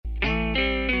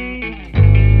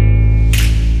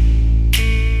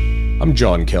I'm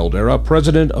John Caldera,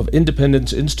 president of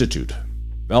Independence Institute.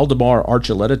 Valdamar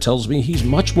Archuleta tells me he's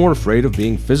much more afraid of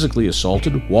being physically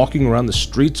assaulted walking around the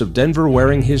streets of Denver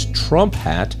wearing his Trump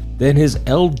hat than his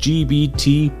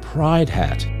LGBT pride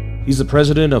hat. He's the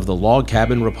president of the Log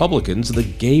Cabin Republicans, the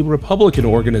gay Republican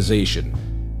organization.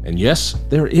 And yes,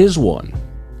 there is one.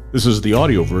 This is the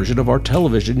audio version of our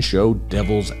television show,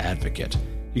 Devil's Advocate.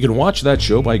 You can watch that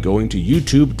show by going to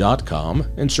youtube.com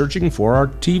and searching for our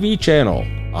TV channel,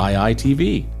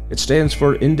 IITV. It stands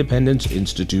for Independence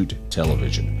Institute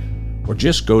Television. Or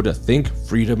just go to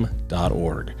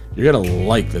thinkfreedom.org. You're going to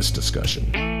like this discussion.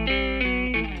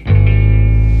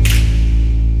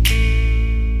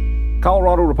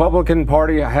 Colorado Republican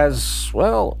Party has,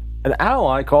 an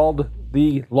ally called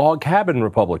the Log Cabin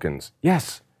Republicans.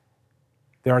 Yes,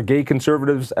 there are gay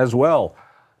conservatives as well.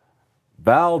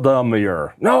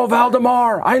 Valdamar.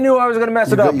 I knew I was going to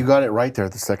mess it up. You got it right there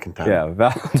the second time. Yeah,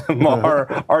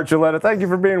 Valdamar Archuleta. Thank you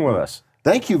for being with us.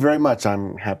 Thank you very much.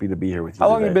 I'm happy to be here with you How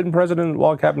long today. have you been president of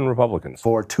Log Cabin Republicans?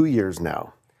 For 2 years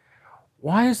now.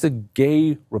 Why is the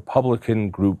gay Republican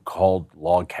group called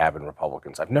Log Cabin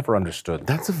Republicans? I've never understood that.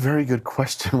 That's a very good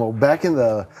question. Well, back in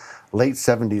the late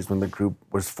 70s when the group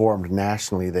was formed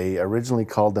nationally, they originally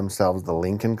called themselves the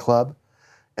Lincoln Club.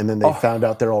 And then they found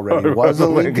out there already was a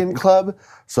Lincoln Club.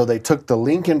 So they took the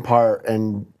Lincoln part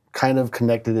and kind of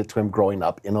connected it to him growing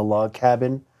up in a log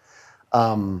cabin.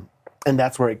 And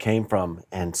that's where it came from.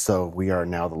 And so we are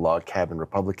now the Log Cabin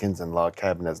Republicans, and Log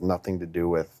Cabin has nothing to do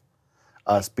with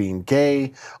us being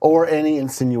gay or any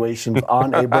insinuations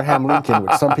on Abraham Lincoln,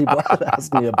 which some people have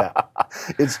asked me about.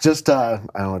 It's just, I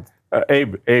don't know.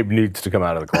 Abe needs to come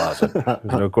out of the closet. There's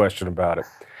no question about it.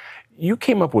 You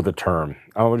came up with a term.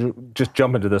 I would just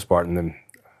jump into this part and then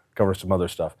cover some other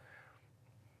stuff.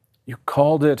 You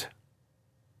called it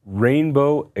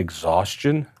rainbow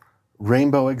exhaustion.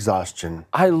 Rainbow exhaustion.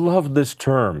 I love this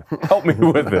term. Help me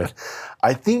with it.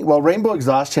 I think, rainbow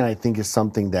exhaustion, I think, is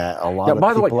something that a lot of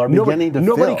people are beginning to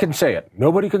feel. Nobody can say it.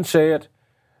 Nobody can say it.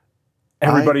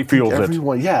 Everybody feels it.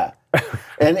 Everyone, yeah.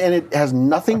 and it has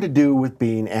nothing to do with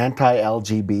being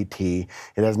anti-LGBT.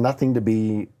 It has nothing to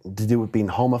do with being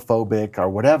homophobic or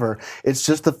whatever. It's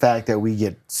just the fact that we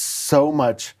get so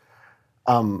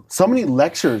many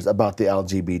lectures about the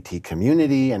LGBT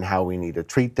community and how we need to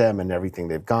treat them and everything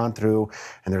they've gone through.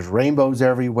 And there's rainbows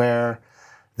everywhere.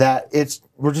 That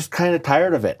we're just kind of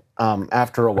tired of it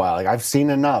after a while. Like, I've seen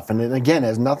enough. And it, again,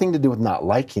 has nothing to do with not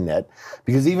liking it,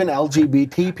 because even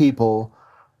LGBT people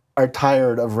are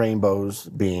tired of rainbows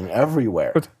being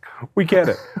everywhere. We get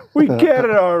it. We get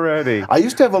it already. I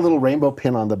used to have a little rainbow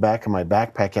pin on the back of my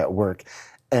backpack at work,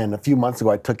 and a few months ago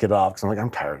I took it off because I'm like, I'm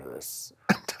tired of this.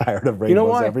 I'm tired of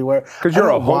rainbows everywhere. Because you're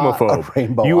a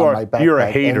homophobe. You're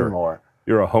a hater. Anymore.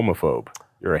 You're a homophobe.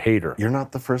 You're a hater. You're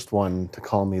not the first one to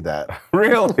call me that.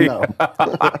 Really? No.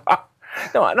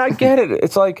 No, and I get it.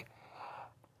 It's like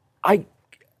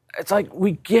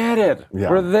we get it.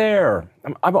 Yeah. We're there.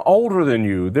 I'm older than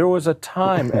you. There was a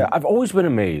time. I've always been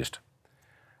amazed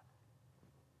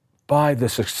by the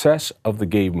success of the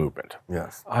gay movement.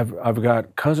 Yes. I've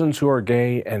got cousins who are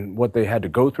gay and what they had to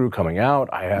go through coming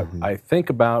out. I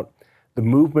think about the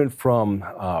movement from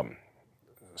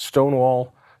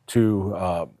Stonewall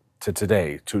to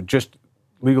today, to just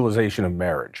legalization of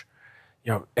marriage,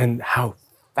 and how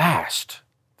fast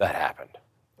that happened.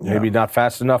 Yeah. Maybe not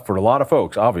fast enough for a lot of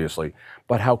folks, obviously,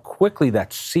 but how quickly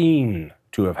that seemed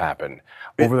to have happened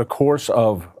over the course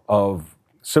of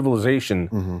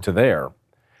civilization to there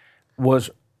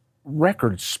was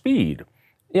record speed.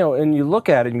 And you look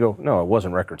at it and you go, no, it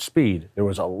wasn't record speed. There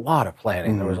was a lot of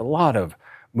planning. There was a lot of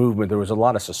movement. There was a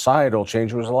lot of societal change.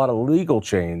 There was a lot of legal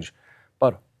change.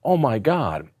 But, oh my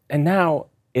God. And now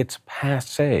it's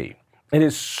passé. It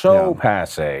is so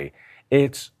passé.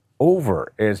 It's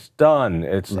over. It's done.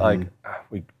 It's like,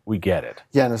 we get it.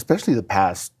 Yeah, and especially the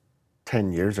past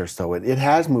 10 years or so, it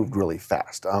has moved really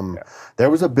fast. There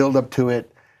was a build-up to it.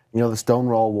 The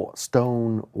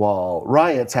Stonewall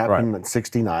riots happened in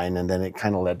 '69, and then it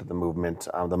kind of led to the movement,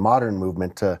 the modern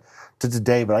movement to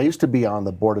today. But I used to be on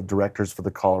the board of directors for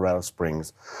the Colorado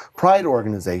Springs Pride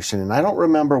organization, and I don't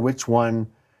remember which one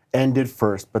ended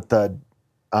first, but the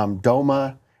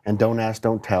DOMA and Don't Ask,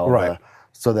 Don't Tell,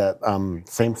 so that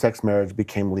same-sex marriage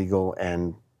became legal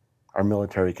and our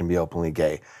military can be openly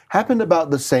gay, happened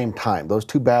about the same time. Those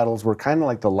two battles were kind of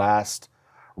like the last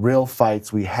real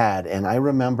fights we had. And I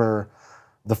remember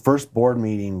the first board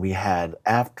meeting we had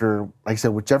after, like I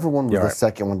said, whichever one was the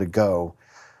second one to go,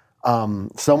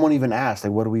 someone even asked,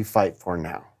 like, what do we fight for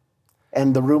now?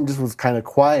 And the room just was kind of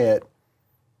quiet.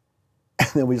 And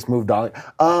then we just moved on.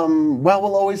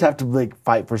 We'll always have to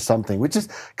fight for something, which is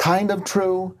kind of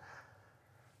true.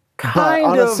 kind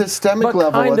on of, a systemic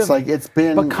level, it's like it's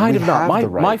been. But kind of not. My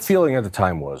My feeling at the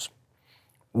time was,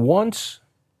 once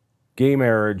gay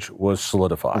marriage was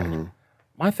solidified,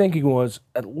 my thinking was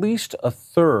at least a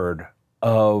third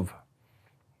of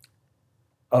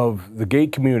the gay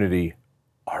community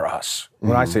are us.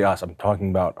 When I say us, I'm talking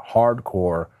about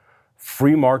hardcore,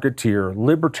 free marketeer,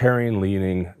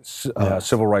 libertarian-leaning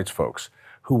civil rights folks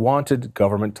who wanted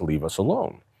government to leave us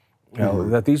alone. You know,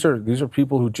 that these are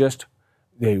people who just,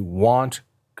 they want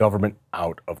government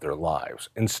out of their lives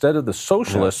instead of the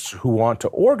socialists who want to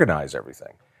organize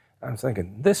everything. I'm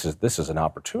thinking this is an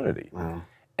opportunity.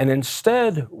 And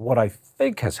instead, what I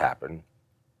think has happened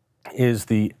is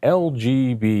the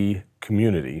LGB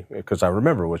community, because I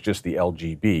remember it was just the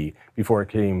LGB before it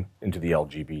came into the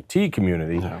LGBT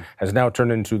community, has now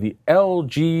turned into the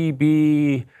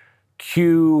LGBTQ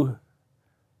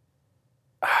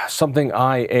something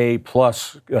IA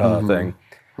plus thing,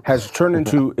 has turned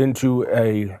into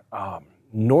a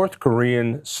North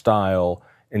Korean style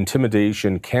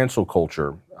intimidation cancel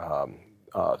culture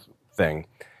thing,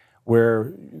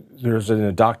 where there's an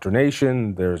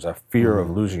indoctrination, there's a fear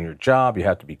of losing your job, you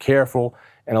have to be careful,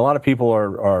 and a lot of people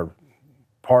are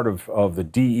part of the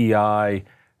DEI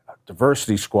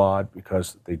diversity squad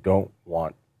because they don't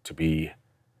want to be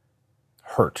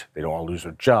hurt, they don't want to lose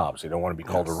their jobs, they don't want to be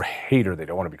called a hater, they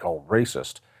don't want to be called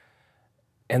racist.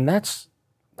 And that's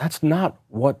not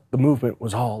what the movement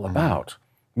was all about.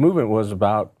 The movement was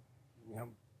about, you know,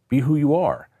 be who you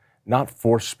are, not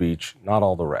forced speech, not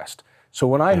all the rest. So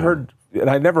when I heard, and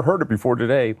I never heard it before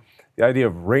today, the idea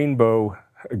of rainbow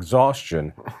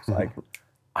exhaustion, it's like,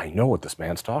 I know what this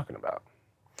man's talking about.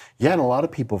 Yeah, and a lot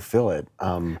of people feel it.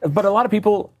 But a lot of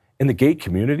people in the gay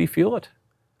community feel it.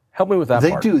 Help me with that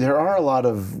part. They do. There are a lot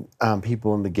of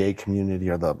people in the gay community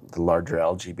or the larger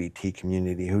LGBT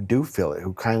community who do feel it,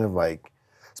 who kind of like,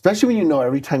 especially when you know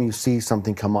every time you see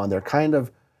something come on, you're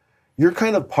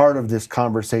kind of part of this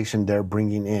conversation they're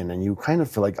bringing in, and you kind of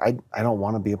feel like, I don't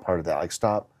want to be a part of that. Like,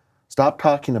 stop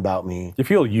talking about me. You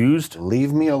feel used?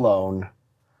 Leave me alone.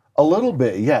 A little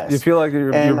bit, yes. You feel like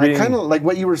you're being... I kind of, like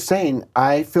what you were saying,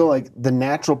 I feel like the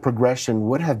natural progression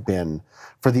would have been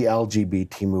for the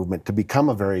LGBT movement to become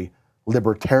a very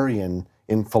libertarian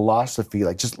in philosophy,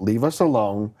 like just leave us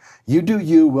alone. You do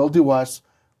you, we'll do us.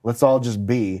 Let's all just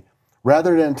be.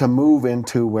 Rather than to move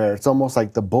into where it's almost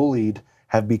like the bullied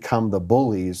have become the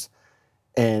bullies,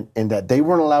 and that they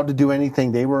weren't allowed to do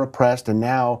anything, they were oppressed, and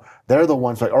now they're the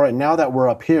ones like, all right, now that we're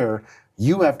up here,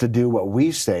 you have to do what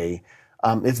we say.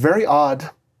 It's very odd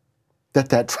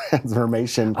that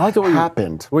transformation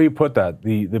happened. Where you put that,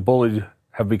 the bullied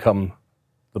have become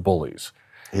the bullies.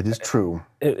 It is true.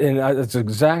 And it's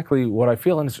exactly what I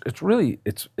feel, and it's really,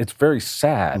 it's very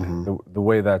sad the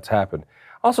way that's happened.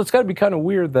 Also, it's got to be kind of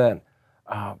weird that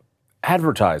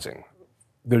advertising,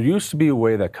 there used to be a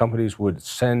way that companies would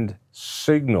send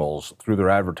signals through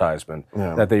their advertisement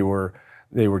that they were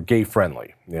gay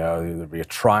friendly. You know, there'd be a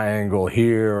triangle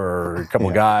here or a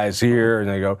couple guys here, and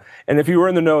they go, and if you were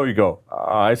in the know, you go,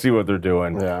 I see what they're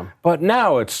doing. Yeah. But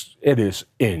now it is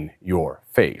in your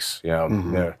face. You know,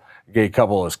 the gay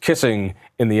couple is kissing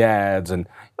in the ads, and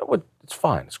it's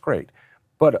fine, it's great.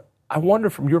 But I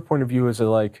wonder from your point of view, is it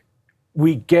like,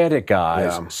 we get it,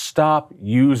 guys. Stop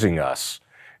using us.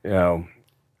 You know.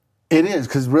 It is,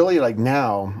 because really, like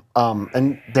now,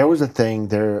 and there was a thing,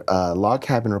 log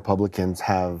cabin Republicans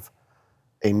have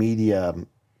a media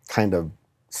kind of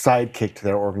sidekick to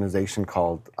their organization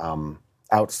called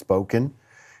Outspoken,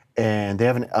 and they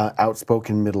have an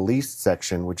Outspoken Middle East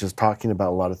section, which is talking about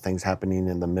a lot of things happening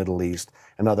in the Middle East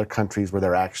and other countries where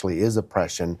there actually is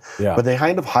oppression. Yeah. But they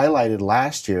kind of highlighted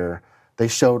last year, they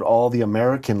showed all the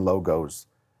American logos,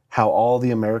 how all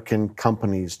the American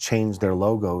companies changed their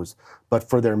logos, but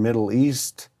for their Middle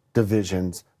East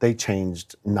divisions, they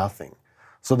changed nothing.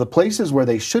 So the places where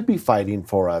they should be fighting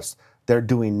for us, they're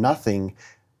doing nothing.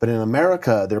 But in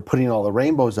America, they're putting all the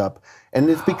rainbows up, and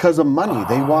it's because of money.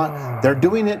 They're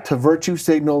doing it to virtue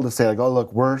signal, to say like, oh,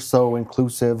 look, we're so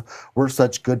inclusive, we're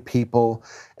such good people.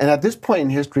 And at this point in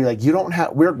history, like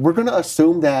we're going to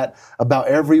assume that about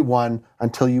everyone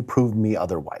until you prove me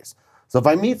otherwise. So if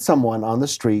I meet someone on the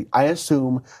street, I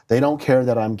assume they don't care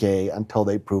that I'm gay until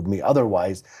they prove me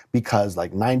otherwise, because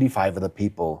like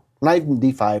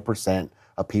 95%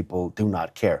 of people do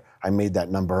not care. I made that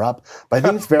number up, but I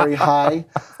think it's very high.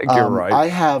 I think you're right.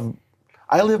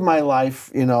 I live my life,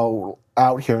 you know,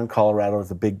 out here in Colorado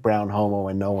as a big brown homo,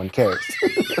 and no one cares.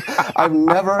 I've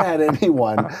never had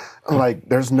anyone like,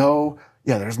 there's no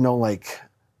like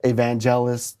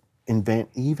evangelical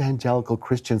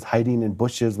Christians hiding in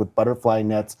bushes with butterfly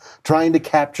nets trying to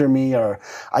capture me, or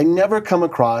I never come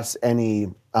across any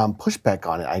pushback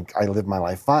on it. I live my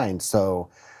life fine. So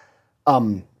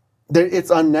it's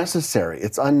unnecessary.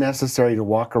 It's unnecessary to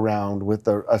walk around with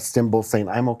a symbol saying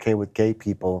I'm okay with gay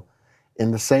people. In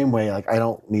the same way, like I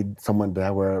don't need someone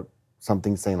to wear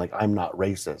something saying like I'm not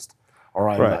racist or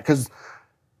I'm not, because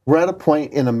we're at a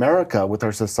point in America with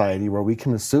our society where we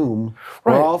can assume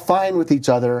we're all fine with each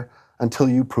other until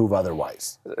you prove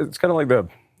otherwise. It's kind of like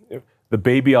the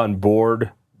baby on board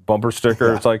bumper sticker.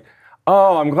 Yeah. It's like,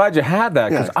 oh, I'm glad you had that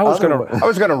because I was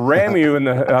gonna ram you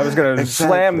I was gonna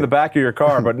slam the back of your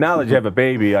car. But now that you have a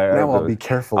baby, I'll be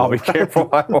careful. I'll be careful.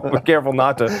 I will be careful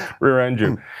not to rear end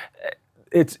you.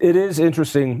 It is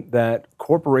interesting that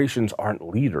corporations aren't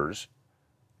leaders.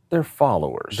 They're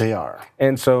followers. They are.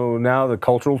 And so now the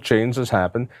cultural change has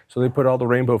happened, so they put all the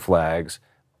rainbow flags.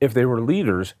 If they were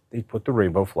leaders, they'd put the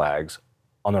rainbow flags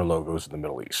on their logos in the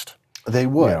Middle East. They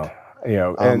would.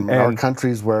 And our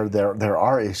countries where there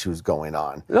are issues going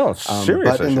on. No, serious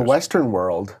but issues. in the Western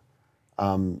world,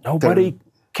 nobody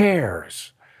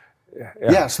cares.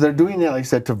 Yeah, so they're doing that, like I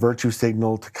said, to virtue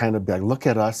signal, to kind of be like, look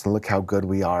at us and look how good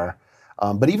we are.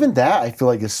 But even that, I feel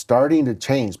like, is starting to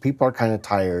change. People are kind of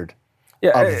tired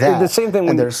of that. The same thing.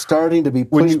 And they're starting to be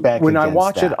pushed back when against I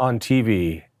watch that. it on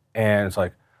TV, and it's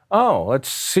like, oh, let's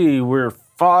see, we're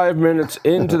 5 minutes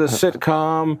into the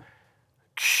sitcom.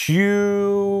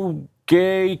 Cue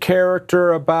gay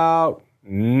character about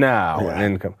now. Yeah. And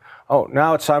then come, oh,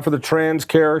 now it's time for the trans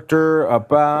character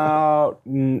about.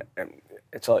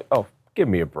 It's like, oh, give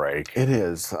me a break. It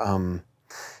is.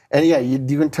 And yeah, you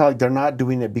can tell like, they're not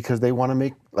doing it because they want to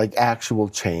make like actual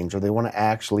change or they want to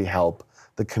actually help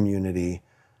the community.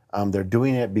 They're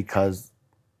doing it because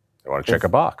they want to check a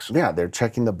box. Yeah, they're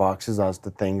checking the boxes as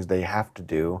the things they have to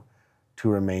do to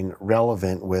remain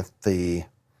relevant with the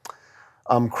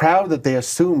crowd that they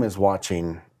assume is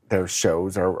watching their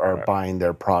shows or buying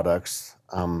their products.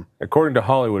 According to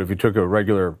Hollywood, if you took a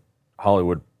regular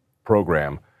Hollywood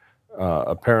program,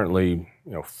 apparently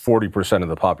 40% of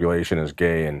the population is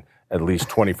gay and at least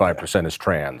 25% is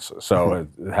trans. So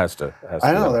it has to.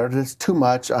 I know, there's too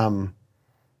much.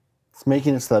 It's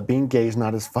making it so that being gay is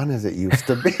not as fun as it used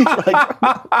to be.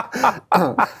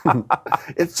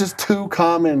 It's just too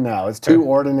common now. It's too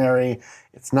ordinary.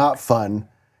 It's not fun.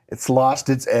 It's lost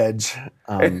its edge.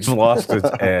 It's lost its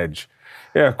edge.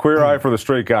 Yeah, Queer Eye for the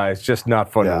Straight Guy. It's just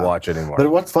not fun to watch anymore.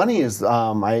 But what's funny is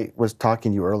I was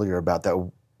talking to you earlier about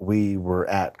that. We were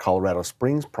at Colorado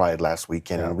Springs Pride last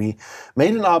weekend, and we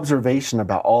made an observation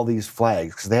about all these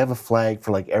flags, because they have a flag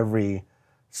for like every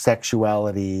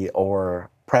sexuality or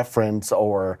preference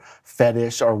or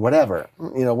fetish or whatever.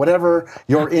 Whatever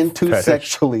you're into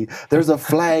sexually, there's a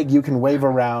flag you can wave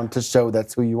around to show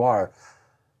that's who you are.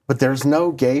 But there's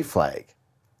no gay flag.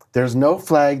 There's no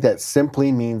flag that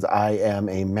simply means I am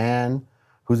a man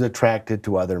who's attracted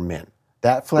to other men.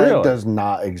 That flag does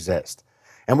not exist.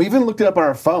 And we even looked it up on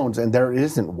our phones, and there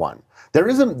isn't one. There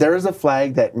is a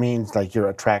flag that means like you're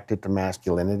attracted to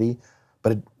masculinity,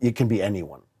 but it can be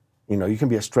anyone. You can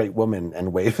be a straight woman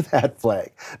and wave that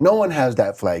flag. No one has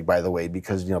that flag, by the way,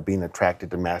 because being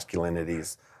attracted to masculinity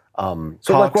is so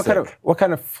toxic. like what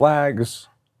kind of flags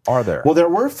are there? Well, there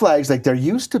were flags, like there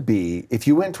used to be. If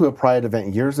you went to a Pride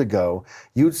event years ago,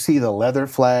 you'd see the leather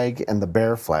flag and the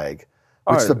bear flag,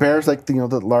 which the bear's like the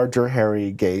larger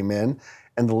hairy gay men.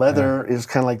 And the leather is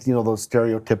kind of like, those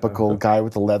stereotypical guy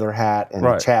with the leather hat and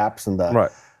the chaps and the...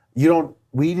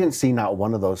 We didn't see not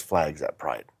one of those flags at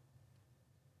Pride.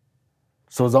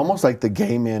 So it's almost like the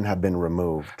gay men have been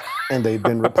removed and they've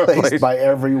been replaced by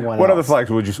everyone else. What other flags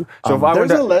would you... So if I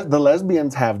the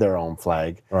lesbians have their own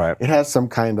flag. Right. It has some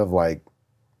kind of like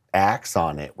axe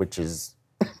on it, which is...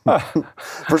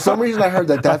 For some reason I heard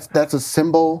that's a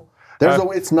symbol.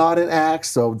 It's not an axe,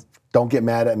 so don't get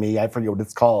mad at me. I forget what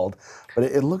it's called. But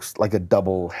it looks like a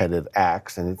double-headed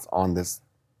axe, and it's on this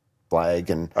flag,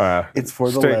 and it's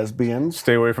for the lesbians.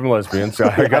 Stay away from lesbians.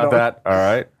 I got that. All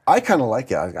right. I kind of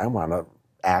like it. I want an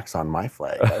axe on my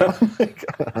flag.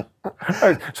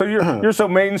 So you're so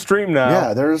mainstream now.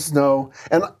 Yeah, there's no...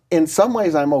 And in some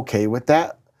ways, I'm okay with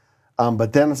that.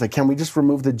 But then it's like, can we just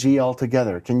remove the G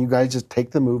altogether? Can you guys just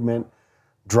take the movement,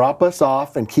 drop us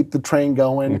off, and keep the train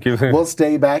going? We'll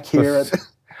stay back here.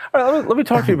 All right, let me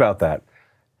talk to you about that.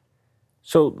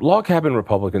 So log cabin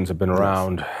Republicans have been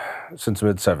around since the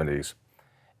mid-'70s,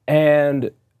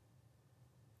 and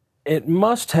it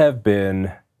must have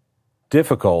been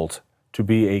difficult to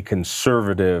be a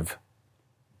conservative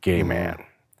gay man.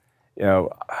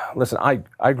 Listen,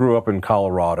 I grew up in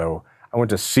Colorado. I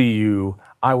went to CU.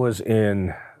 I was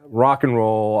in rock and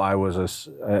roll. I was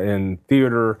in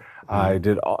theater. I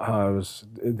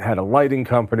had a lighting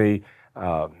company.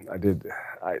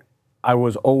 I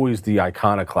was always the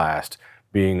iconoclast,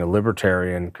 being a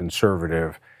libertarian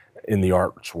conservative in the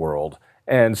arts world.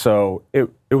 And so it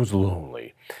was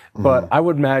lonely. But I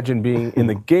would imagine being in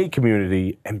the gay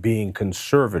community and being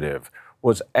conservative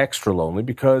was extra lonely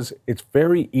because it's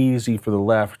very easy for the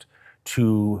left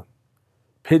to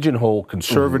pigeonhole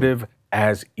conservative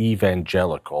as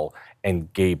evangelical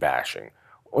and gay bashing.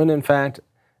 When in fact,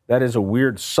 that is a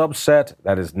weird subset.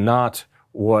 That is not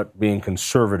what being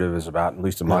conservative is about, at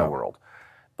least in my world.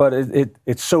 But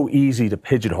it's so easy to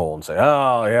pigeonhole and say,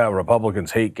 oh, yeah,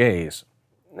 Republicans hate gays.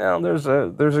 Now, there's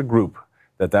a group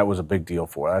that was a big deal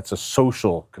for. That's a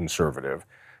social conservative.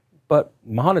 But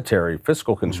monetary,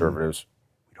 fiscal conservatives,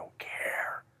 we don't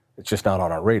care. It's just not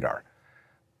on our radar.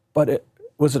 But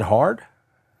was it hard?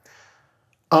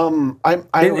 Inside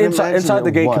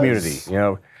the gay community, you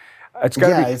know, it's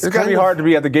gotta be hard to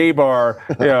be at the gay bar.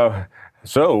 You know,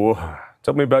 so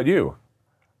tell me about you.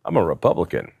 I'm a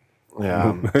Republican.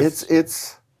 Yeah,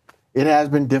 it has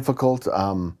been difficult.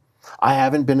 I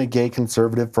haven't been a gay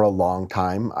conservative for a long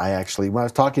time. When I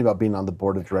was talking about being on the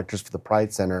board of directors for the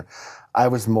Pride Center, I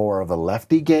was more of a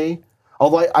lefty gay.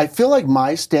 Although I feel like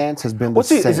my stance has been the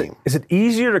same. Is it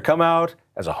easier to come out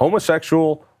as a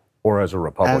homosexual or as a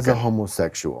Republican? As a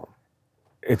homosexual.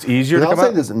 It's easier to come out?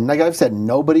 I'll say this, like I've said,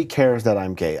 nobody cares that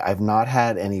I'm gay. I've not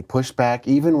had any pushback,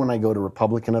 even when I go to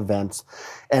Republican events.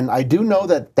 And I do know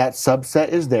that subset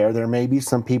is there. There may be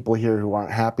some people here who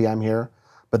aren't happy I'm here,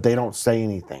 but they don't say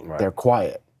anything. Right. They're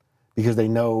quiet because they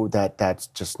know that that's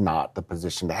just not the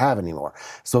position to have anymore.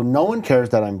 So no one cares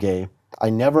that I'm gay. I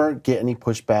never get any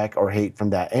pushback or hate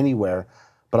from that anywhere,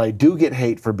 but I do get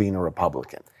hate for being a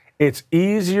Republican. It's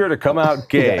easier to come out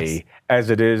gay as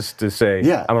it is to say,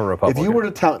 I'm a Republican. If you were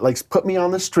to put me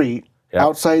on the street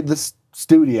outside the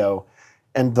studio,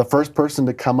 and the first person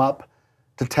to come up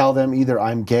to tell them either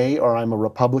I'm gay or I'm a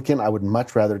Republican, I would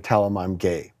much rather tell them I'm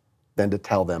gay than to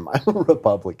tell them I'm a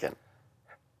Republican.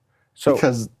 So,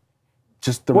 because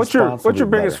just the what's your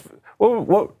biggest?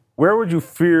 Where would you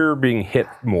fear being hit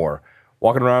more?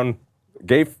 Walking around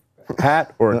gay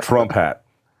hat or a Trump hat?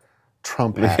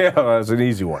 Trump hat. Yeah, that's an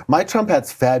easy one. My Trump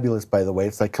hat's fabulous, by the way.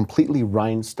 It's like completely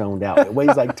rhinestoned out. It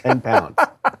weighs like 10 pounds.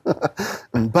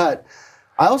 But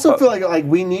I also feel like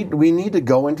we need to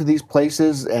go into these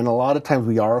places, and a lot of times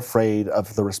we are afraid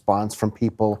of the response from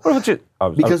people.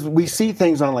 Because we see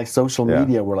things on like social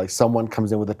media where like someone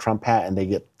comes in with a Trump hat and they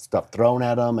get stuff thrown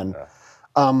at them. And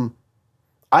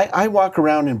I walk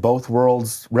around in both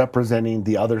worlds representing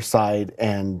the other side,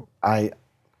 and I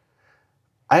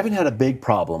haven't had a big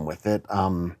problem with it.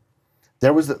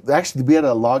 We had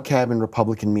a log cabin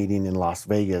Republican meeting in Las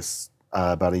Vegas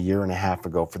about a year and a half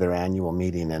ago for their annual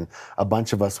meeting, and a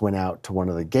bunch of us went out to one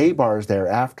of the gay bars there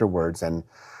afterwards, and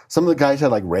some of the guys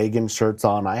had like Reagan shirts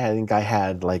on. I think I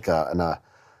had like a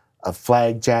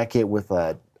flag jacket with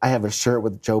I have a shirt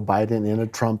with Joe Biden in a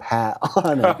Trump hat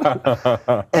on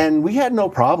it. And we had no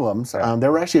problems.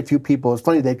 There were actually a few people. It's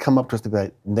funny, they'd come up to us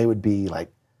and they would be like,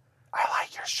 I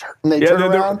like your shirt. And they turn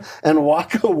around and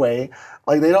walk away.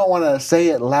 Like they don't want to say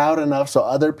it loud enough so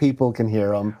other people can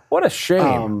hear them. What a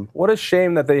shame. What a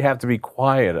shame that they have to be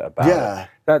quiet about it.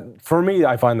 That, for me,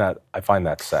 I find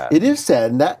that sad. It is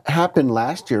sad. And that happened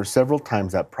last year several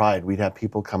times at Pride. We'd have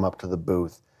people come up to the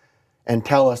booth and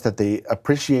tell us that they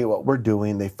appreciate what we're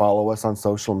doing. They follow us on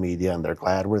social media and they're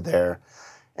glad we're there.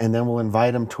 And then we'll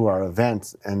invite them to our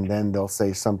events, and then they'll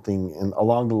say something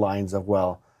along the lines of,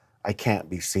 well, I can't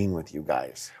be seen with you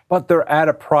guys. But they're at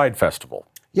a Pride festival.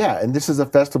 Yeah, and this is a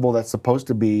festival that's supposed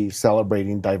to be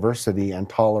celebrating diversity and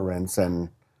tolerance. And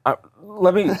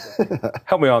let me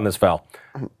help me on this, Val.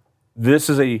 This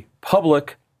is a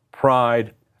public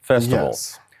Pride festival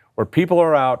where people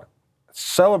are out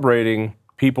celebrating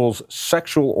people's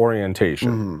sexual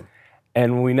orientation.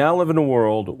 And we now live in a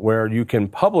world where you can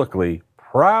publicly,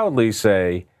 proudly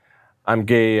say, I'm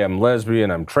gay, I'm lesbian,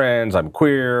 I'm trans, I'm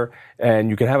queer, and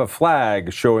you can have a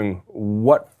flag showing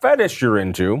what fetish you're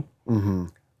into.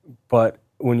 But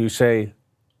when you say,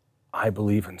 I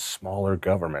believe in smaller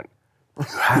government, you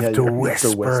have to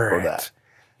whisper it. That.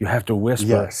 You have to whisper.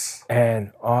 Yes.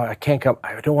 And I can't come.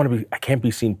 I don't want to be. I can't be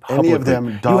seen publicly. Any of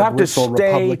them dog whistle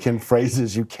Republican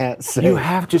phrases you can't say. You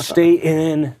have to stay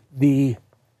in the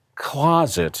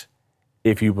closet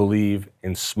if you believe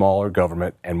in smaller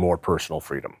government and more personal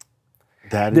freedom.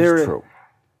 That is true.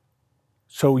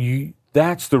 So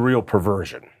that's the real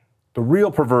perversion. The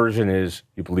real perversion is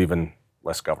you believe in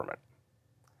less government.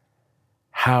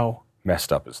 How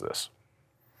messed up is this?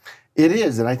 It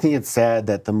is, and I think it's sad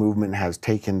that the movement has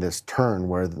taken this turn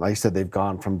where, like I said, they've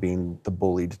gone from being the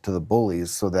bullied to the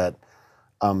bullies, so that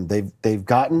they've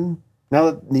gotten Now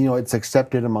that it's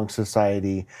accepted among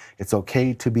society, it's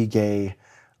okay to be gay.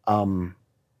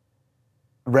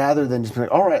 Rather than just be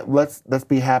like, all right, let's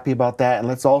be happy about that, and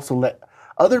let's also let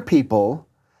other people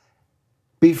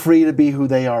be free to be who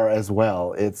they are as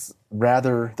well. It's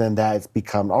rather than that, it's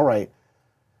become, all right,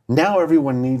 now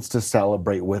everyone needs to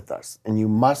celebrate with us, and you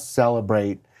must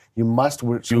celebrate. You must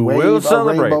wave a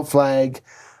rainbow flag.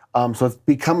 So it's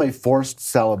become a forced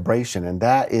celebration, and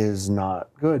that is not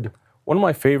good. One of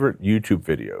my favorite YouTube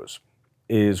videos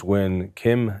is when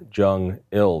Kim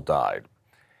Jong-il died.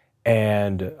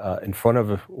 And in front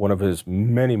of one of his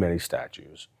many, many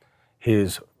statues,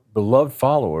 his beloved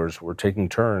followers were taking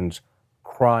turns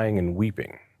crying and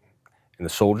weeping. And the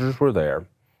soldiers were there,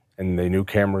 and they knew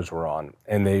cameras were on,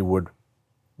 and they would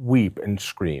weep and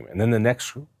scream. And then the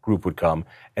next group would come,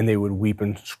 and they would weep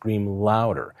and scream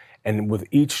louder. And with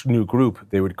each new group,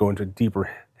 they would go into deeper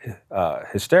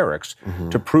hysterics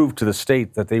to prove to the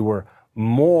state that they were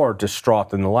more distraught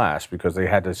than the last, because they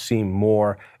had to seem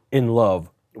more in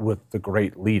love with the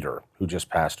great leader who just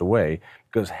passed away,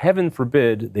 because heaven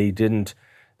forbid they didn't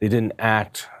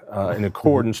act in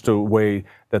accordance to the way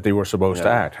that they were supposed to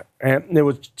act, and it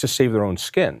was to save their own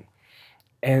skin.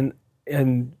 And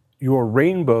your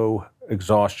rainbow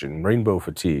exhaustion, rainbow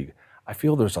fatigue, I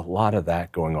feel there's a lot of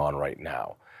that going on right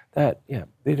now. That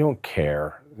they don't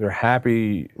care, they're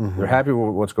happy, they're happy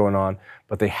with what's going on,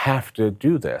 but they have to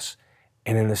do this,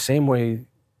 and in the same way,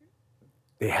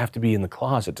 they have to be in the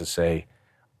closet to say,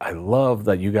 I love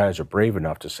that you guys are brave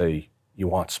enough to say you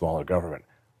want smaller government.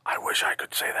 I wish I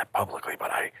could say that publicly, but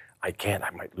I can't.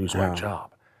 I might lose my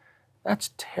job.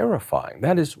 That's terrifying.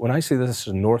 That is, when I say this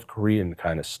is North Korean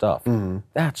kind of stuff,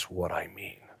 that's what I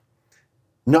mean.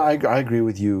 No, I agree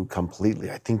with you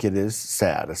completely. I think it is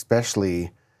sad,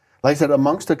 especially, like I said,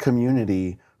 amongst a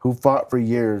community who fought for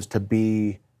years to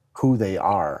be who they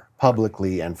are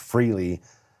publicly and freely,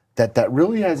 that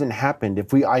really hasn't happened.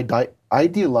 If we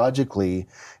ideologically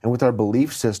and with our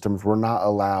belief systems we're not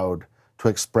allowed to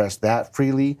express that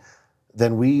freely,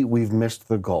 then we've missed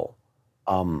the goal.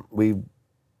 We've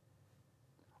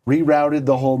rerouted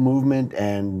the whole movement,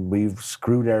 and we've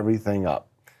screwed everything up.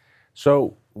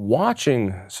 So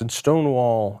watching, since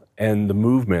Stonewall and the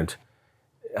movement,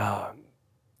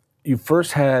 you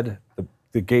first had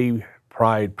the gay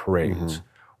pride parades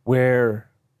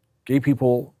where gay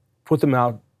people put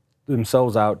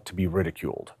themselves out to be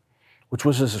ridiculed, which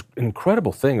was this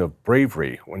incredible thing of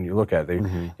bravery. When you look at it,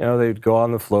 they'd go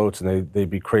on the floats and they'd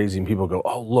be crazy, and people go,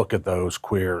 "Oh, look at those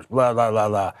queers," blah blah blah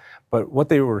blah. But what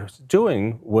they were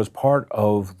doing was part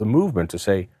of the movement to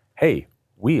say, "Hey,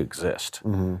 we exist,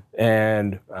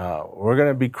 and we're going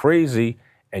to be crazy,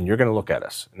 and you're going to look at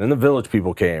us." And then the village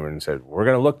people came and said, "We're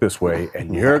going to look this way,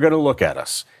 and you're going to look at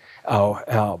us.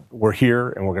 We're here,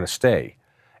 and we're going to stay."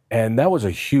 And that was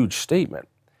a huge statement.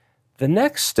 The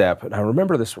next step, and I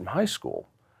remember this from high school,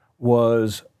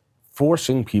 was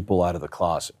forcing people out of the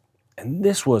closet. And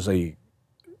this was a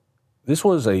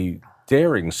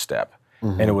daring step,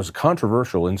 and it was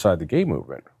controversial inside the gay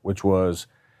movement, which was,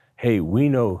 hey, we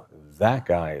know that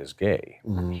guy is gay.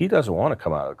 He doesn't want to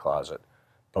come out of the closet,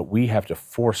 but we have to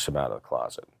force him out of the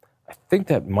closet. I think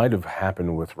that might have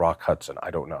happened with Rock Hudson. I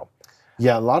don't know.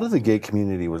 Yeah, a lot of the gay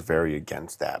community was very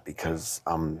against that, because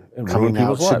coming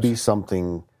out should be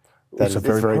something that is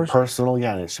very personal,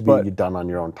 and it should be done on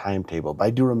your own timetable. But I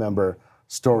do remember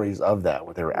stories of that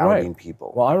where they were outing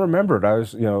people. Well, I remembered. I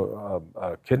was,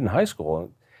 a kid in high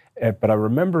school, but I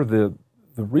remember the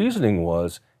reasoning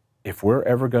was, if we're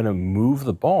ever going to move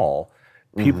the ball,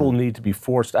 people need to be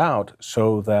forced out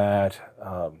so that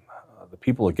the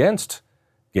people against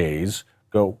gays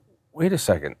go, wait a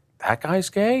second, that guy's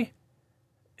gay?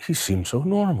 He seems so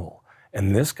normal.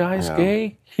 And this guy's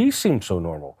gay? He seems so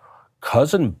normal.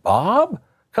 Cousin Bob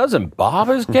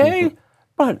is gay?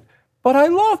 but I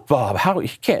love Bob. How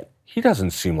he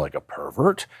doesn't seem like a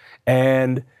pervert.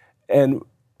 And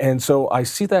so I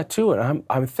see that too, and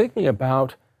I'm thinking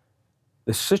about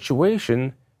the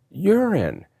situation you're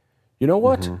in. You know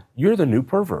what? You're the new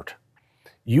pervert.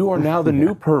 You are now the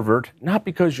new pervert, not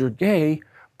because you're gay,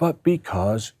 but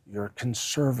because you're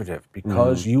conservative,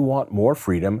 because you want more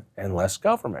freedom and less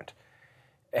government.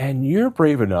 And you're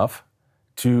brave enough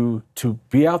to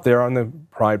be out there on the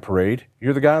Pride Parade.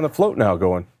 You're the guy on the float now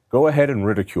going, go ahead and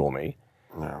ridicule me.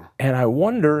 Yeah. And I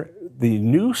wonder, the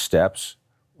new steps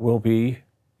will be,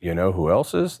 you know who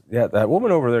else is? Yeah, that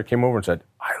woman over there came over and said,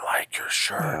 I like your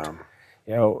shirt.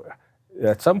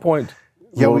 At some point...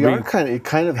 Yeah, it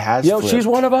kind of has flipped. She's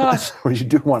one of us. You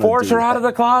do want to force her out of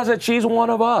the closet. She's one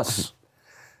of us.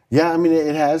 Yeah, I mean,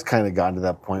 it has kind of gotten to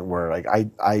that point where, like,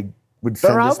 I would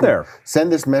They're out there.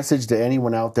 Send this message to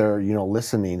anyone out there,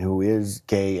 listening who is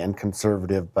gay and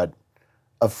conservative, but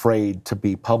afraid to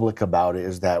be public about it,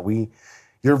 is that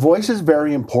your voice is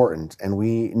very important, and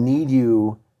we need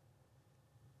you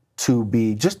to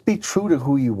be true to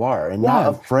who you are, and not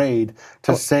afraid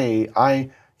to say,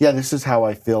 this is how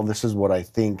I feel, this is what I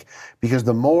think, because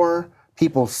the more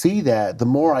people see that, the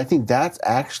more I think that's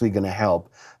actually going to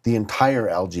help the entire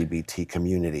LGBT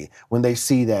community, when they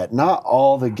see that not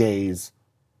all the gays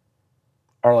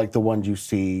are like the ones you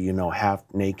see, half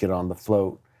naked on the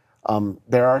float.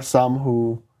 There are some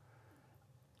who,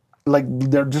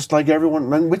 they're just like everyone,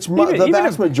 the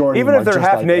vast majority. Even if they're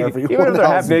half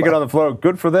naked, on the float,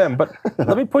 good for them. But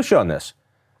let me push you on this.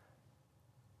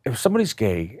 If somebody's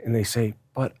gay and they say,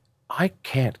 "But I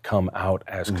can't come out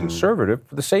as conservative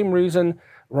for the same reason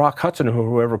Rock Hudson or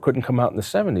whoever couldn't come out in the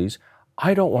 70s,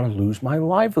 I don't want to lose my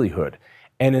livelihood."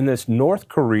 And in this North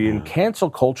Korean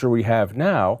cancel culture we have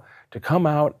now, to come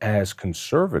out as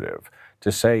conservative,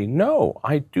 to say, no,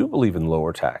 I do believe in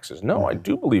lower taxes. No, I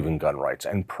do believe in gun rights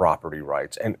and property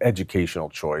rights and educational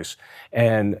choice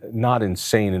and not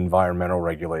insane environmental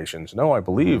regulations. No, I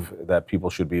believe that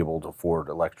people should be able to afford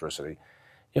electricity.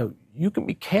 You can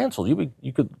be canceled.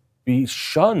 You could be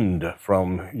shunned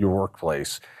from your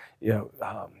workplace.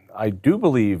 I do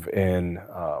believe in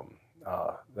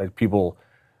that people,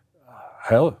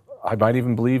 I might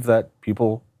even believe that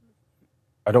people,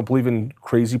 I don't believe in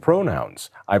crazy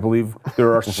pronouns. I believe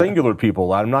there are singular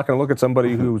people. I'm not going to look at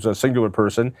somebody who's a singular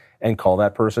person and call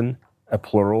that person a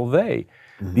plural they.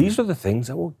 These are the things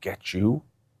that will get you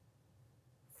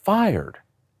fired.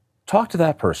 Talk to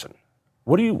that person.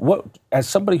 What as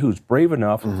somebody who's brave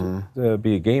enough to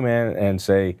be a gay man and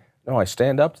say, no, I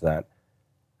stand up to that,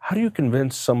 how do you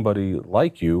convince somebody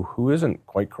like you who isn't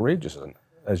quite courageous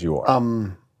as you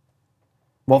are?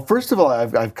 Well, first of all,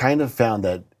 I've kind of found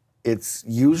that it's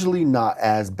usually not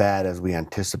as bad as we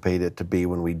anticipate it to be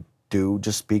when we do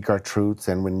just speak our truths,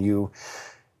 and when you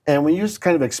just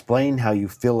kind of explain how you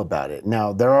feel about it.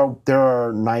 Now, there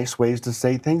are nice ways to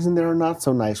say things, and there are not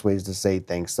so nice ways to say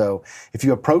things. So if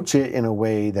you approach it in a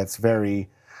way that's very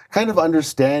kind of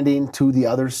understanding to the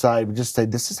other side, but just say,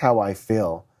 this is how I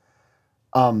feel,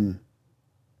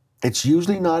 it's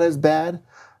usually not as bad.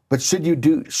 But should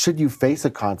you face a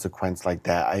consequence like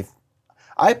that,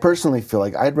 I personally feel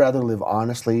like I'd rather live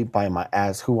honestly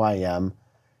as who I am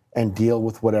and deal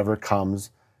with whatever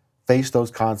comes, face those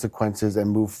consequences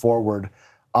and move forward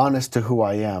honest to who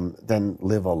I am than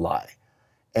live a lie.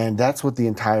 And that's what the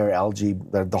entire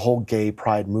the whole gay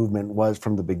pride movement was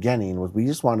from the beginning, was we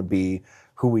just want to be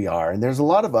who we are. And there's a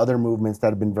lot of other movements that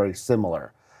have been very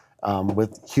similar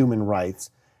with human rights.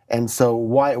 And so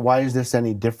why is this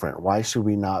any different? Why should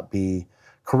we not be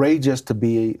courageous to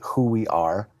be who we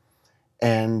are?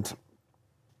 And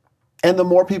the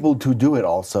more people to do it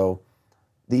also,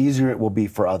 the easier it will be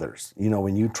for others.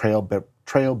 When you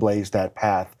trailblaze that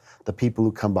path, the people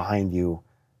who come behind you,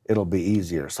 it'll be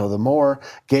easier. So the more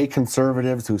gay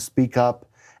conservatives who speak up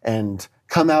and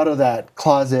come out of that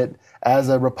closet as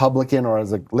a Republican or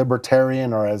as a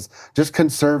libertarian or as just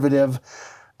conservative,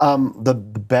 the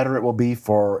better it will be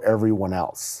for everyone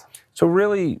else. So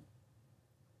really,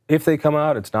 if they come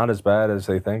out, it's not as bad as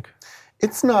they think?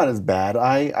 It's not as bad.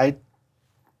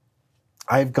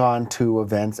 I've gone to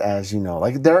events, as you know.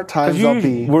 Like, there are times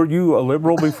Were you a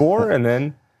liberal before and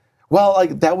then? Well,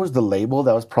 that was the label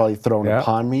that was probably thrown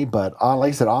upon me. But like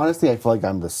I said, honestly, I feel like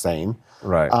I'm the same.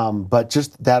 Right. But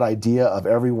just that idea of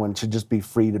everyone should just be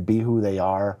free to be who they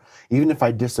are. Even if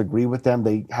I disagree with them,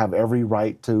 they have every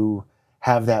right to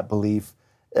have that belief.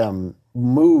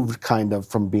 Moved kind of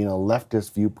from being a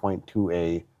leftist viewpoint to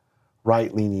a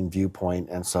right-leaning viewpoint,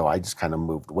 and so I just kind of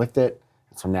moved with it.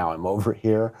 And so now I'm over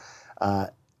here,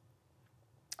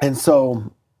 and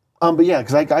so, but yeah,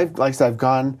 because I've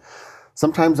gone.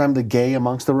 Sometimes I'm the gay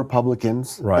amongst the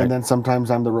Republicans, right, and then sometimes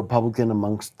I'm the Republican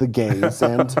amongst the gays,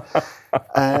 and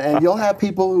you'll have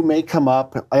people who may come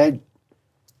up. Like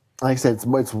I said,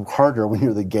 it's harder when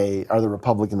you're the gay or the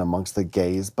Republican amongst the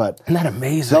gays, but isn't that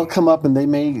amazing? They'll come up and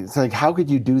it's like, how could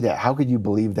you do that? How could you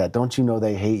believe that? Don't you know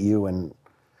they hate you? And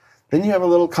then you have a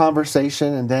little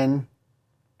conversation, and then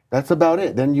that's about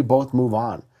it. Then you both move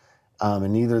on.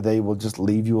 And either they will just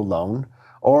leave you alone,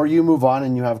 or you move on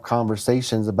and you have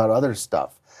conversations about other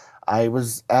stuff. I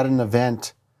was at an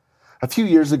event a few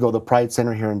years ago. The Pride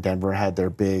Center here in Denver had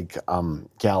their big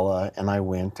gala, and I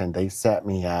went, and they sat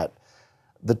me at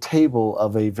the table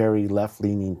of a very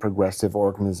left-leaning progressive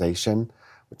organization,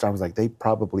 which I was like, they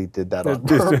probably did that on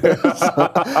purpose.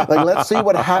 Let's see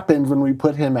what happens when we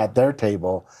put him at their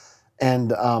table.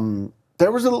 And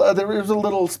there was a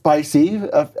little spicy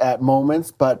at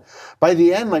moments, but by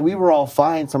the end, like we were all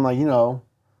fine. So I'm like,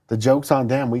 the joke's on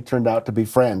them. We turned out to be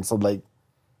friends. So like,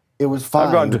 it was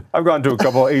fine. I've gone to a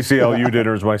couple of ACLU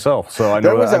dinners myself, so I know.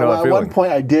 There was at one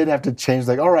point I did have to change.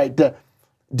 Like, all right,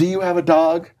 do you have a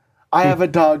dog? I have a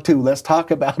dog too. Let's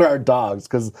talk about our dogs,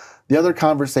 because the other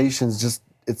conversations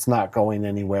it's not going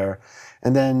anywhere,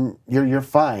 and then you're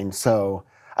fine. So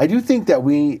I do think that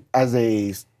we as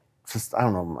I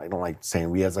don't know, I don't like saying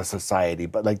we as a society,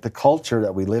 but like the culture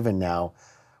that we live in now,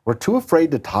 we're too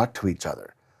afraid to talk to each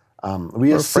other.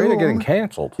 We're afraid of getting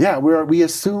canceled. Yeah, we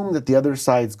assume that the other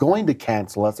side's going to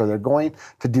cancel us or they're going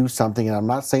to do something, and I'm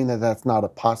not saying that that's not a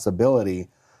possibility,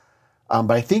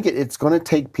 but I think it's going to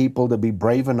take people to be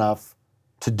brave enough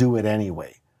to do it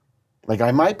anyway. Like,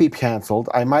 I might be canceled,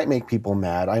 I might make people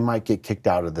mad, I might get kicked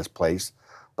out of this place,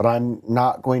 but I'm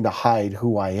not going to hide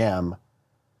who I am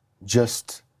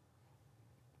just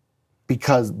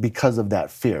because of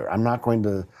that fear. I'm not going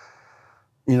to,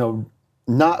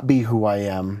 not be who I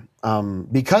am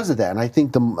because of that. And I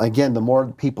think the more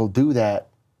people do that,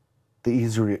 the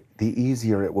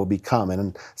easier it will become.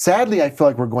 And sadly, I feel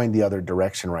like we're going the other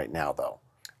direction right now, though.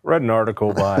 Read an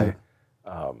article by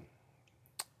a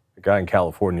guy in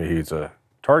California. He's a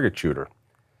target shooter.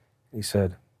 He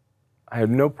said, I have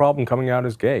no problem coming out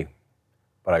as gay,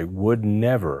 but I would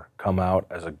never come out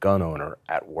as a gun owner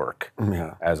at work.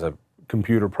 Yeah. As a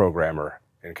computer programmer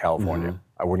in California.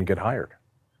 I wouldn't get hired.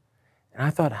 And I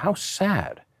thought, how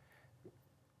sad.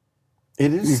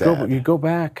 It is sad. You go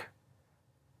back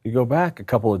a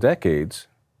couple of decades,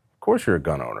 of course you're a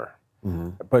gun owner,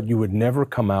 but you would never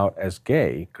come out as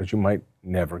gay because you might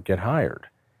never get hired.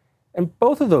 And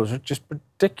both of those are just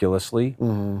ridiculously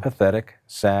pathetic,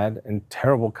 sad, and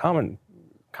terrible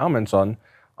comments on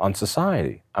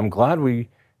society. I'm glad we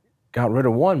got rid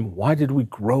of one. Why did we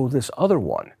grow this other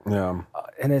one? Yeah.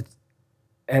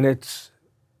 And it's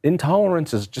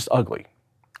intolerance is just ugly.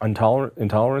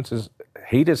 Intolerance is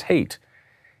hate.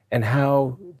 And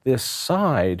how this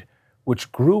side, which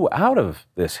grew out of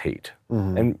this hate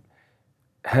and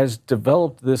has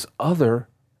developed this other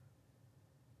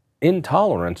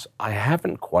intolerance, I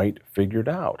haven't quite figured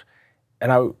out.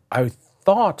 And I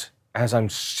thought, as I'm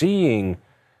seeing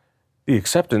the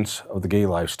acceptance of the gay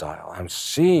lifestyle, I'm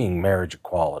seeing marriage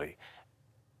equality,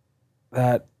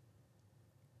 that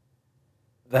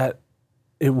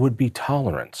it would be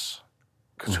tolerance.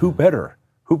 Because who better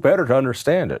to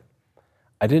understand it?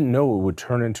 I didn't know it would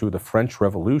turn into the French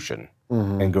Revolution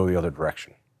and go the other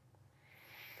direction.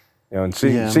 And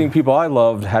seeing people I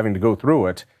loved having to go through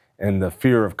it, and the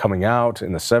fear of coming out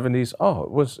in the 70s,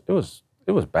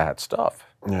 it was bad stuff.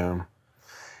 Yeah.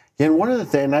 And one of the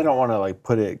things, I don't want to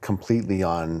put it completely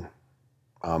on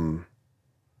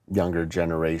younger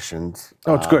generations.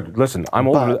 Oh, it's good. Listen, I'm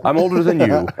older than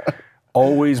you.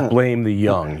 Always blame the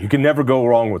young. You can never go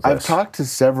wrong with this. I've talked to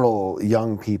several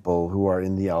young people who are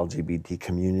in the LGBT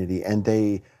community, and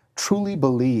they truly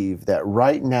believe that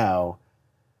right now,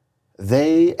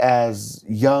 they, as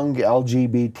young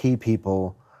LGBT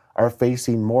people, are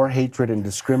facing more hatred and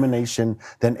discrimination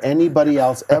than anybody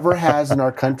else ever has in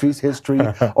our country's history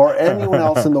or anyone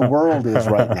else in the world is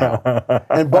right now.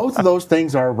 And both of those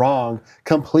things are wrong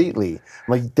completely.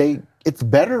 It's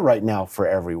better right now for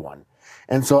everyone.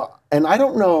 And I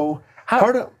don't know.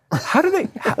 How do they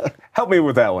help me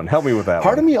with that one?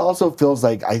 Part of me also feels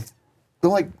like I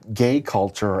feel like gay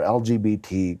culture or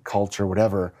LGBT culture,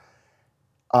 whatever,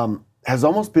 has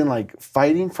almost been like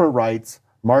fighting for rights,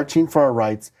 marching for our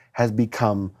rights has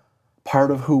become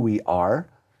part of who we are.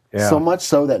 Yeah. So much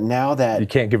so that now that you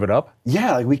can't give it up.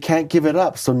 Yeah, we can't give it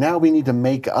up. So now we need to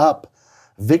make up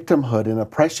victimhood and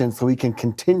oppression so we can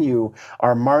continue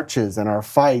our marches and our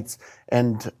fights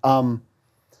and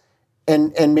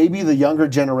maybe the younger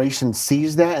generation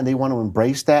sees that and they want to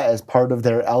embrace that as part of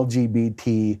their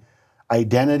LGBT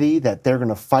identity, that they're going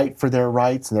to fight for their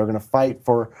rights and they're going to fight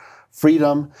for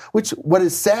freedom, what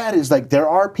is sad is there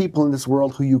are people in this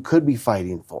world who you could be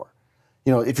fighting for.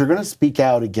 If you're going to speak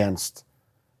out against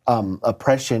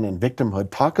oppression and victimhood,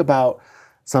 talk about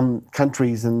some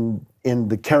countries in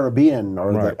the Caribbean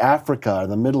or Africa or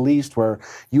the Middle East where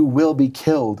you will be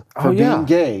killed for being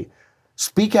gay.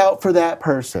 Speak out for that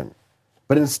person.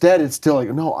 But instead, it's still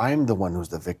no, I'm the one who's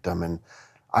the victim, and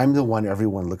I'm the one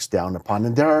everyone looks down upon.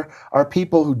 And there are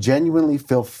people who genuinely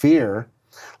feel fear.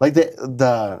 Like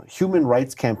the Human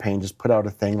Rights Campaign just put out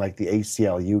a thing like the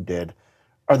ACLU did,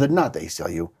 or not the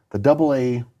ACLU, the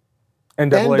NAACP.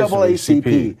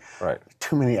 Right.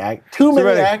 Too many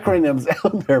acronyms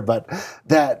out there, but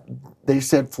that they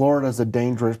said Florida's a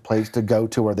dangerous place to go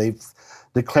to, or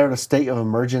declared a state of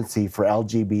emergency for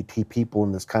LGBT people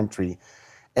in this country.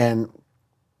 And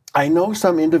I know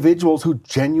some individuals who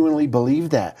genuinely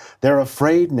believe that. They're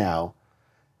afraid now.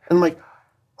 And I'm like,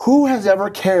 who has ever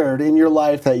cared in your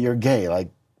life that you're gay? Like,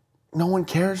 no one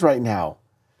cares right now.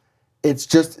 It's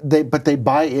just, they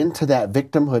buy into that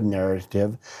victimhood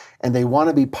narrative, and they want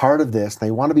to be part of this.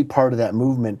 They want to be part of that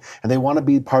movement, and they want to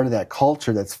be part of that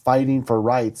culture that's fighting for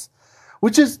rights,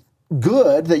 which is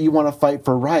good that you want to fight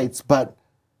for rights, but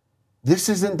this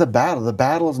isn't the battle. The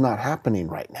battle is not happening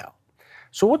right now.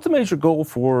 So what's the major goal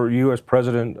for you as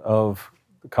president of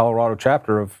the Colorado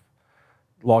chapter of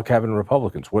Log Cabin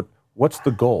Republicans? What's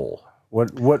the goal?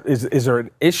 What is there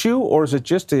an issue, or is it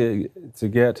just to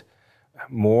get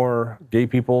more gay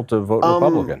people to vote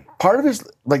Republican? Part of it is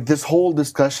like this whole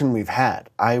discussion we've had.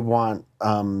 I want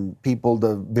people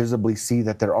to visibly see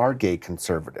that there are gay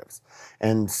conservatives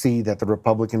and see that the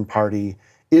Republican Party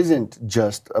isn't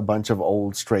just a bunch of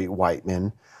old straight white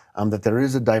men, that there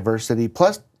is a diversity,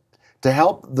 plus to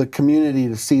help the community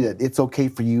to see that it's okay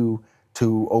for you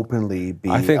to openly be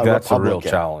a Republican. I think that's a real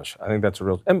challenge. I think that's a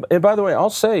real... And by the way, I'll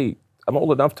say, I'm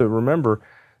old enough to remember,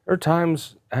 there are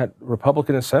times at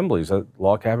Republican assemblies that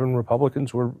Log Cabin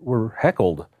Republicans were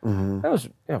heckled. Mm-hmm. That was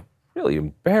really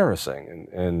embarrassing.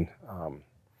 And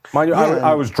mind you,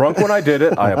 I was drunk when I did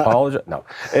it. I apologize. No,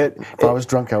 if I was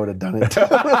drunk, I would have done it.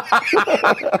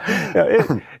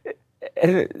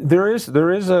 There is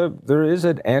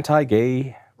an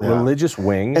anti-gay religious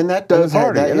wing, and that does in the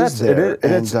party,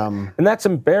 and that's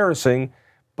embarrassing,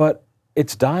 but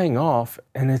it's dying off,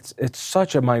 and it's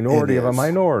such a minority of a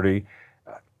minority.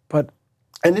 But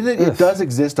it does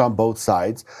exist on both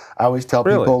sides. I always tell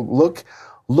people,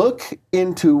 look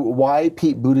into why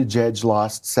Pete Buttigieg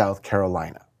lost South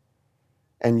Carolina,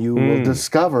 and you will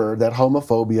discover that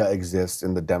homophobia exists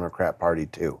in the Democrat Party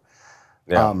too.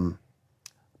 Yeah.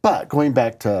 But going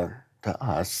back to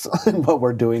us and what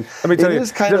we're doing, let me tell you,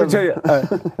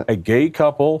 a gay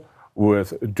couple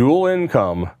with dual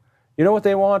income, you know what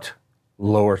they want?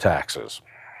 Lower taxes.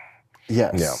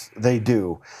 Yes, they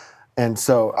do. And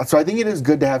so I think it is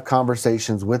good to have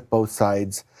conversations with both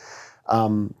sides,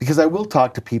 because I will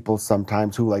talk to people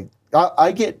sometimes who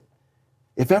I get,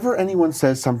 if ever anyone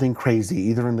says something crazy,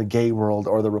 either in the gay world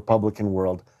or the Republican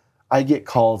world, I get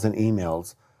calls and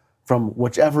emails from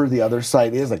whichever the other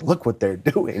side is, like, look what they're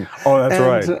doing. Oh, that's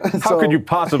right. How could you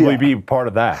possibly be part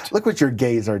of that? Look what your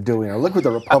gays are doing, or look what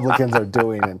the Republicans are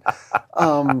doing.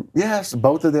 And yes,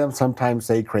 both of them sometimes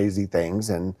say crazy things,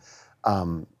 and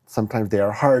sometimes they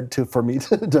are hard for me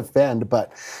to defend.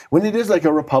 But when it is like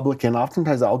a Republican,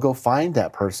 oftentimes I'll go find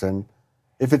that person,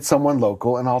 if it's someone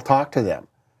local, and I'll talk to them.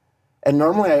 And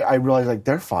normally I realize, like,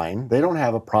 they're fine. They don't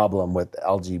have a problem with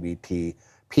LGBT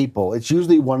people. It's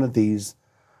usually one of these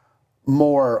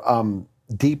more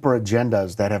deeper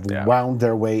agendas that have wound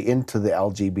their way into the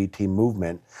LGBT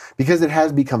movement, because it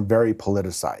has become very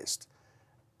politicized.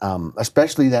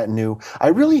 Especially that I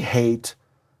really hate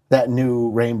that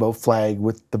new rainbow flag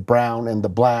with the brown and the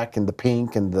black and the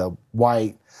pink and the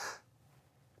white.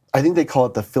 I think they call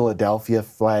it the Philadelphia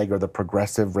flag or the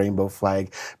progressive rainbow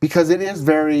flag, because it is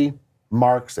very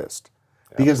Marxist.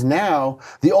 Yep. Because now,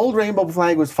 the old rainbow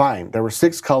flag was fine. There were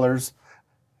 6 colors.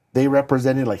 They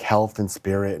represented like health and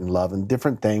spirit and love and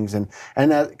different things. And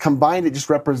combined, it just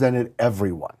represented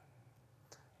everyone.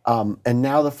 And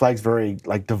now the flag's very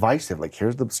divisive. Like,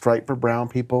 here's the stripe for brown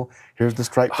people. Here's the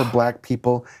stripe for black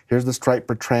people. Here's the stripe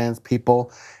for trans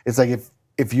people. It's like,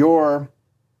 if you're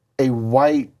a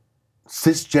white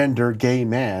cisgender gay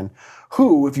man,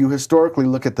 who, if you historically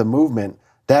look at the movement,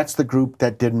 that's the group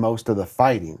that did most of the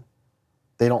fighting.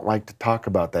 They don't like to talk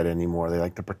about that anymore. They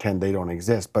like to pretend they don't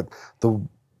exist. But the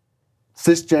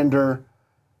cisgender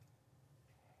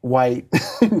white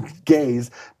gays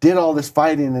did all this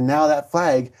fighting, and now that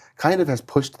flag kind of has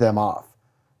pushed them off.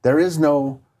 There is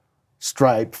no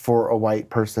stripe for a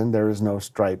white person. There is no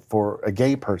stripe for a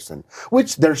gay person,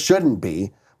 which there shouldn't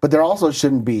be, but there also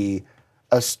shouldn't be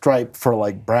a stripe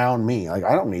for brown me. I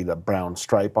don't need a brown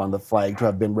stripe on the flag to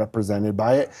have been represented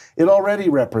by it. It already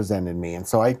represented me. And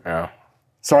so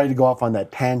sorry to go off on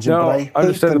that tangent, but I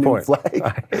hate the new flag.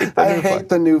 I hate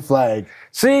the new flag.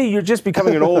 See, you're just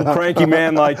becoming an old cranky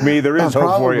man like me. There is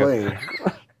hope for you.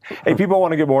 Hey, people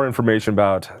want to get more information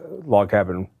about Log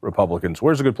Cabin Republicans.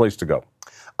 Where's a good place to go?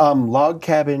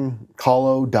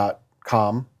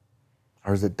 logcabincolo.com,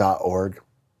 or is it .org?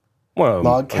 Well,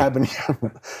 Log Cabin.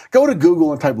 Go to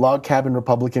Google and type Log Cabin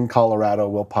Republican Colorado.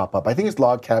 Will pop up. I think it's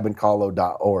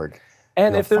logcabincolo.org.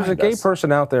 And if there's a gay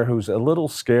person out there who's a little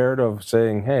scared of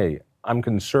saying, hey, I'm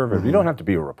conservative, you don't have to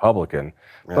be a Republican,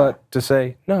 but to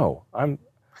say, no, I'm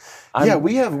Yeah,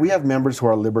 we have members who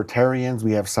are libertarians.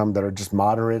 We have some that are just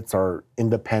moderates or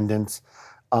independents,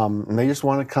 and they just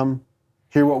want to come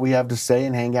hear what we have to say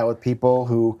and hang out with people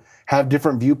who have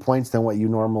different viewpoints than what you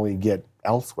normally get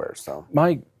elsewhere. So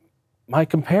my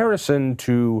comparison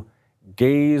to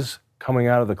gays coming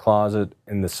out of the closet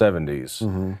in the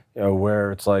 70s,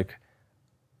 where it's like,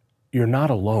 you're not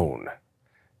alone.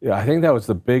 Yeah, I think that was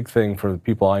the big thing for the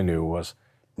people I knew was,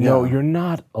 no, you're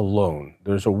not alone.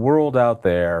 There's a world out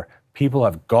there. People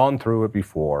have gone through it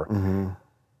before.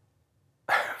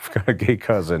 I've got a gay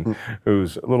cousin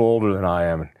who's a little older than I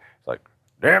am, and he's like,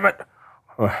 damn it,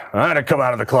 I had to come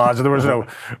out of the closet. There was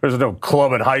no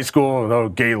club in high school, no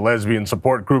gay lesbian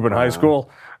support group in high school.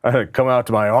 I had to come out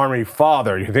to my Army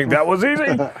father. You think that was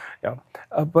easy? Yeah.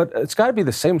 But it's got to be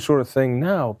the same sort of thing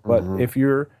now. But if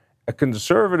you're a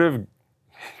conservative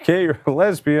gay or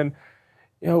lesbian,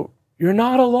 you're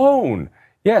not alone.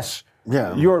 Yes,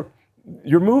 your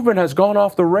movement has gone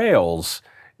off the rails.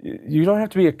 You don't have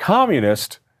to be a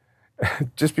communist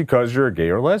just because you're a gay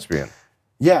or lesbian.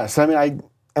 Yes, I mean, I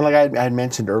had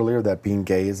mentioned earlier that being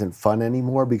gay isn't fun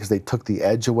anymore because they took the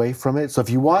edge away from it. So if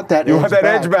you want that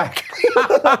edge back,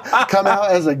 come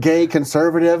out as a gay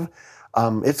conservative.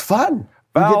 It's fun.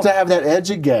 You get to have that edge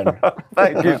again.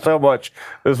 Thank you so much.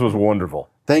 This was wonderful.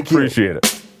 Thank you. Appreciate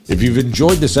it. If you've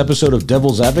enjoyed this episode of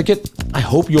Devil's Advocate, I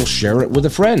hope you'll share it with a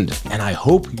friend, and I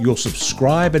hope you'll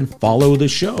subscribe and follow the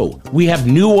show. We have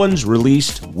new ones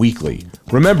released weekly.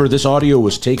 Remember, this audio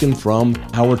was taken from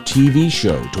our TV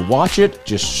show. To watch it,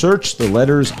 just search the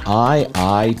letters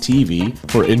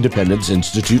IITV for Independence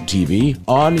Institute TV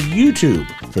on YouTube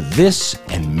for this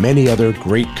and many other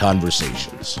great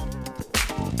conversations.